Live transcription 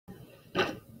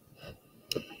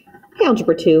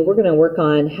Algebra 2, we're going to work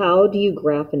on how do you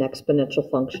graph an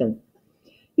exponential function.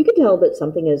 You can tell that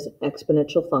something is an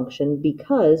exponential function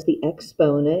because the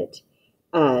exponent,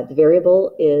 the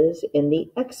variable is in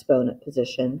the exponent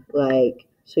position.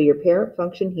 So your parent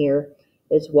function here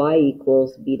is y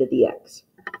equals b to the x.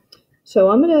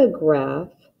 So I'm going to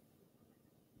graph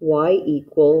y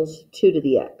equals 2 to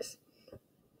the x.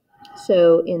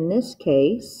 So in this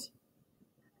case,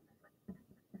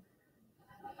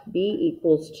 b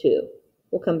equals 2.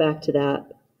 We'll come back to that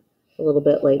a little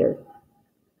bit later.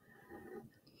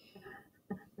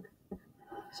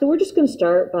 So we're just going to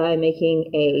start by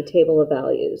making a table of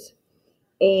values.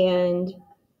 And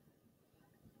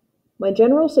my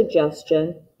general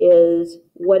suggestion is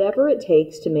whatever it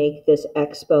takes to make this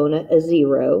exponent a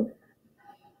 0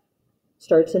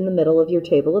 starts in the middle of your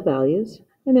table of values.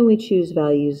 And then we choose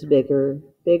values bigger,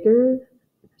 bigger,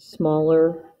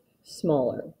 smaller,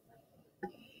 smaller.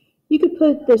 You could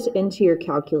put this into your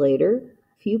calculator.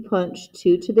 If you punch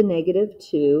 2 to the negative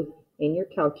 2 in your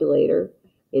calculator,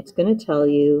 it's going to tell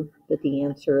you that the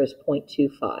answer is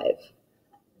 0.25.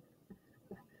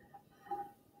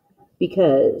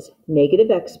 Because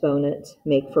negative exponents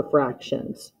make for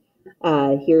fractions.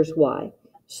 Here's why.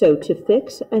 So to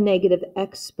fix a negative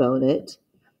exponent,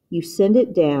 you send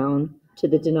it down to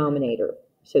the denominator.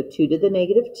 So 2 to the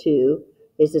negative 2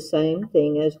 is the same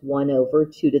thing as 1 over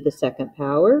 2 to the second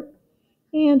power.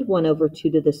 And 1 over 2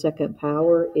 to the second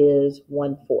power is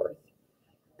 1/4.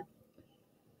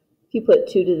 If you put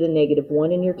 2 to the negative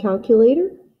 1 in your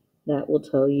calculator, that will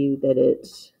tell you that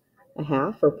it's a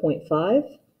half or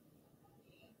 0.5.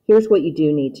 Here's what you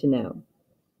do need to know.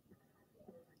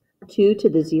 2 to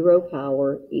the 0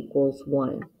 power equals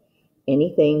 1.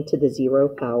 Anything to the 0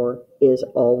 power is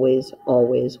always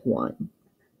 1.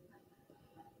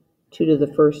 2 to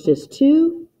the first is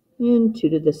 2, and 2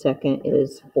 to the second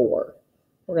is 4.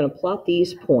 We're going to plot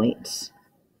these points.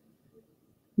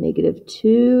 Negative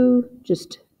 2,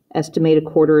 just estimate a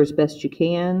quarter as best you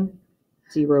can.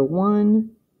 0,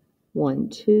 1, 1,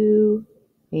 2,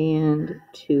 and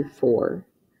 2, 4.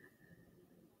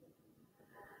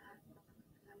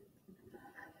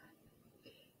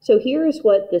 So here is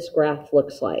what this graph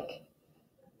looks like.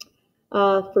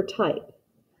 For type,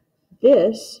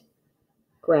 this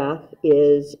graph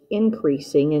is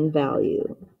increasing in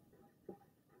value.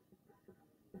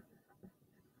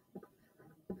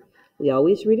 We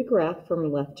always read a graph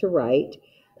from left to right,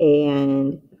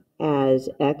 and as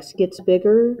x gets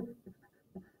bigger,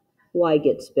 y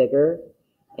gets bigger,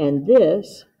 and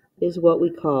this is what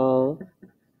we call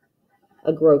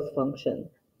a growth function.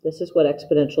 This is what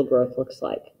exponential growth looks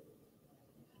like.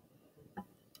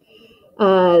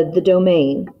 The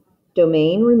domain.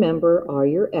 Domain, remember, are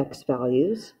your x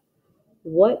values.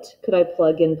 What could I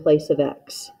plug in place of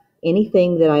x?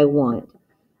 Anything that I want.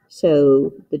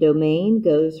 So the domain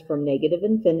goes from negative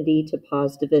infinity to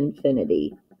positive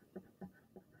infinity.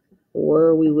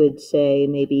 Or we would say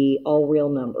maybe all real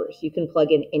numbers. You can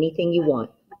plug in anything you want.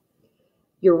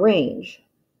 Your range.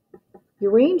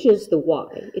 Your range is the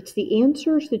y. It's the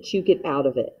answers that you get out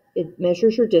of it. It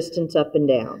measures your distance up and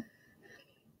down.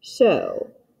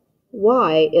 So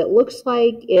y, it looks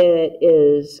like it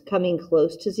is coming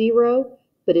close to 0,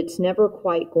 but it's never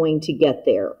quite going to get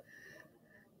there.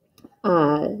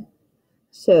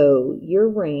 So your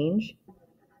range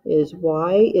is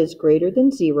y is greater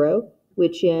than 0,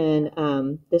 which in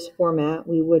this format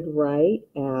we would write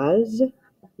as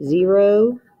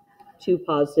 0 to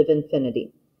positive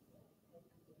infinity.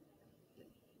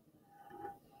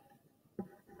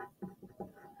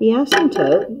 The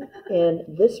asymptote in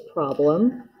this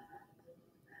problem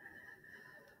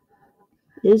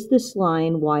is this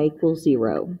line y equals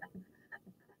 0.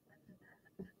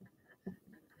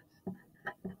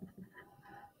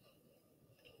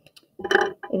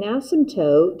 An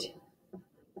asymptote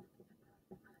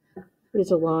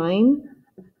is a line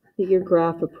that your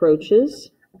graph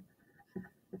approaches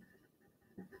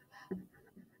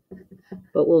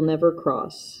but will never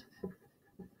cross.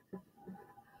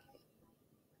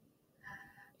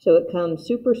 So it comes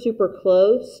super, super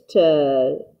close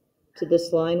to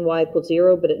this line y equals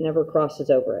 0, but it never crosses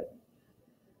over it.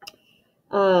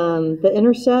 The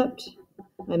intercept,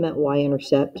 I meant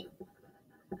y-intercept.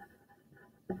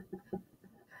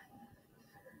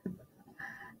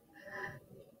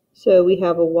 So we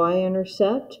have a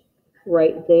y-intercept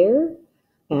right there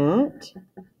at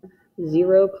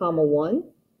 0, 1.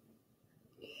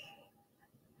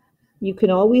 You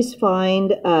can always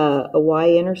find a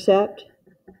y-intercept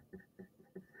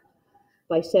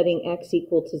by setting x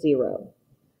equal to 0.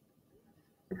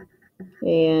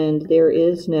 And there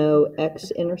is no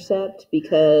x-intercept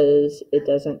because it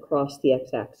doesn't cross the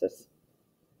x-axis.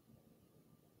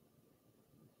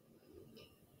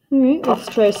 All right, let's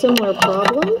try a similar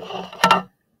problem,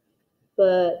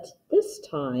 but this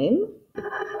time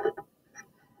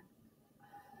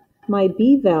my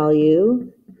b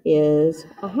value is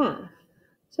a half.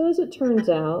 So as it turns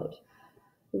out,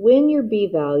 when your b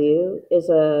value is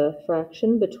a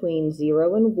fraction between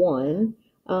 0 and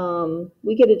 1,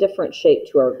 we get a different shape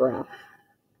to our graph.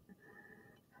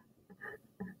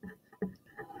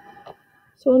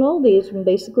 So in all these, I'm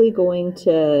basically going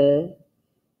to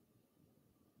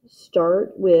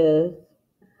start with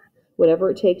whatever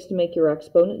it takes to make your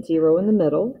exponent 0 in the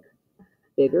middle,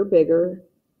 bigger, bigger,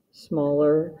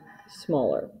 smaller,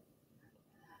 smaller.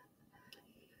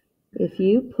 If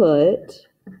you put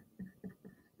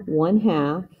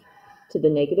 1/2 to the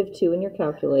 -2 in your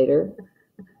calculator,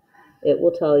 it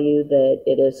will tell you that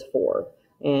it is 4.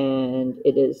 And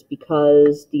it is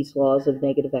because these laws of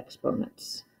negative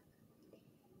exponents.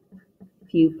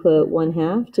 If you put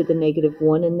 1/2 to the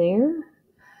 -1 in there,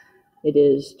 it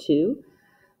is 2.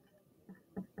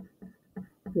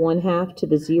 1/2 to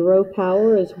the 0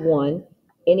 power is 1.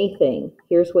 Anything,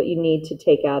 here's what you need to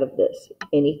take out of this.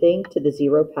 Anything to the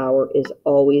 0 power is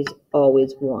always,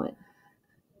 always 1.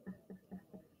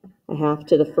 1/2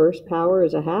 to the first power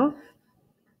is 1/2.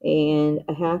 And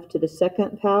 1/2 to the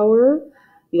second power,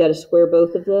 you got to square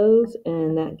both of those,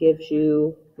 and that gives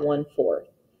you 1/4.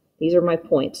 These are my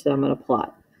points that I'm going to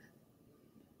plot.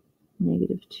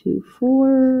 -2,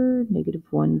 4,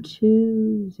 -1,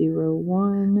 2, 0,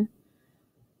 1,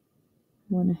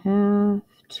 1/2,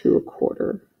 2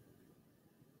 1/4.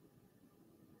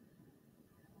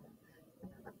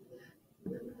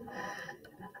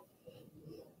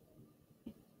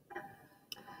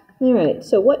 All right,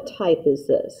 so what type is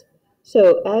this?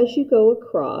 So as you go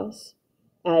across,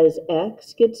 as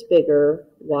x gets bigger,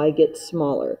 y gets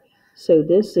smaller. So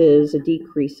this is a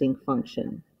decreasing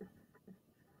function.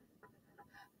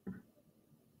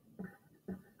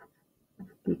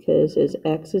 Because as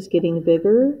x is getting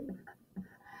bigger,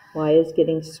 y is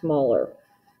getting smaller.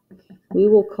 We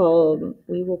will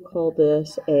call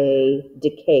this a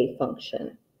decay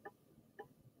function.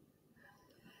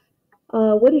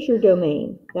 What is your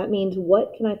domain? That means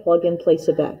what can I plug in place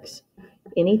of x?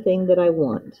 Anything that I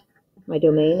want. My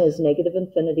domain is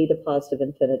 -infinity to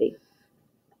 +infinity.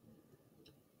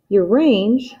 Your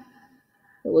range,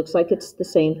 it looks like it's the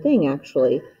same thing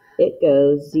actually. It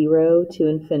goes 0 to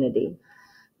infinity.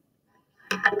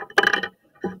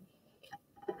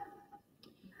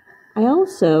 I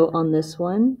also, on this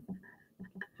one,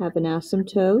 have an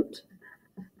asymptote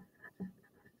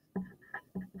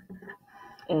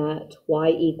at y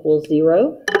equals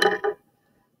 0.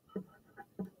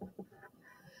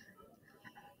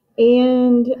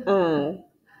 And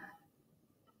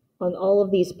on all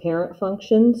of these parent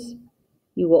functions,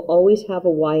 you will always have a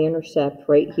y-intercept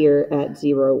right here at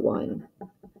 0, 1.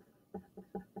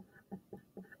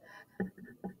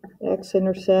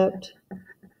 X-intercept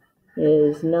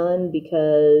is none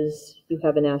because you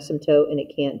have an asymptote and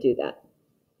it can't do that.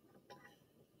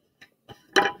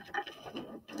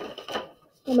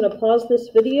 I'm going to pause this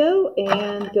video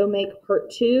and go make part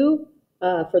 2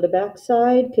 for the back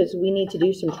side because we need to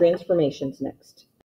do some transformations next.